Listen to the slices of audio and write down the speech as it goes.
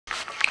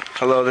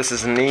Hello, this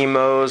is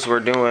Nemo's.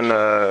 We're doing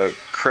a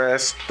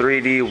Crest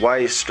 3D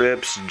white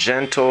strips,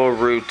 gentle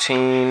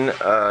routine,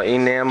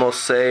 enamel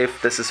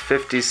safe. This is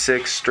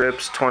 56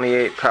 strips,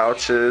 28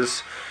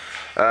 pouches.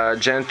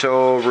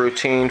 Gentle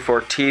routine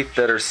for teeth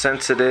that are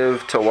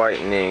sensitive to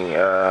whitening.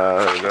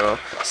 There we go.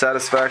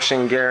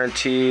 Satisfaction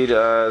guaranteed.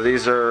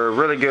 These are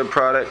really good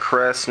product.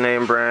 Crest,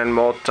 name brand,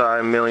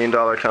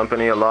 multi-million-dollar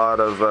company. A lot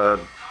of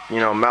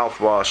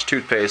mouthwash,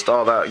 toothpaste,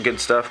 all that good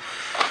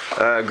stuff.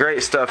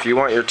 Great stuff. You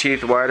want your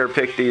teeth whiter,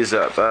 pick these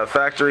up.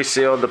 Factory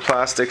sealed, the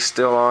plastic's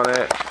still on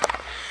it.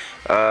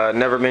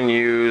 Never been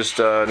used.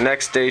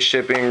 Next day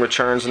shipping,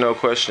 returns, no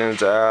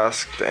questions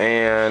asked.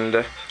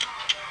 And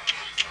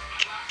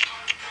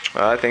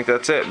I think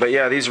that's it. But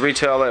yeah, these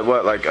retail at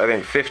what, like I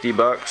think 50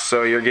 bucks,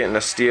 so you're getting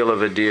a steal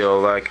of a deal,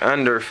 like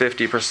under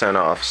 50%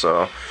 off.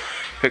 So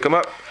pick them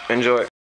up, enjoy.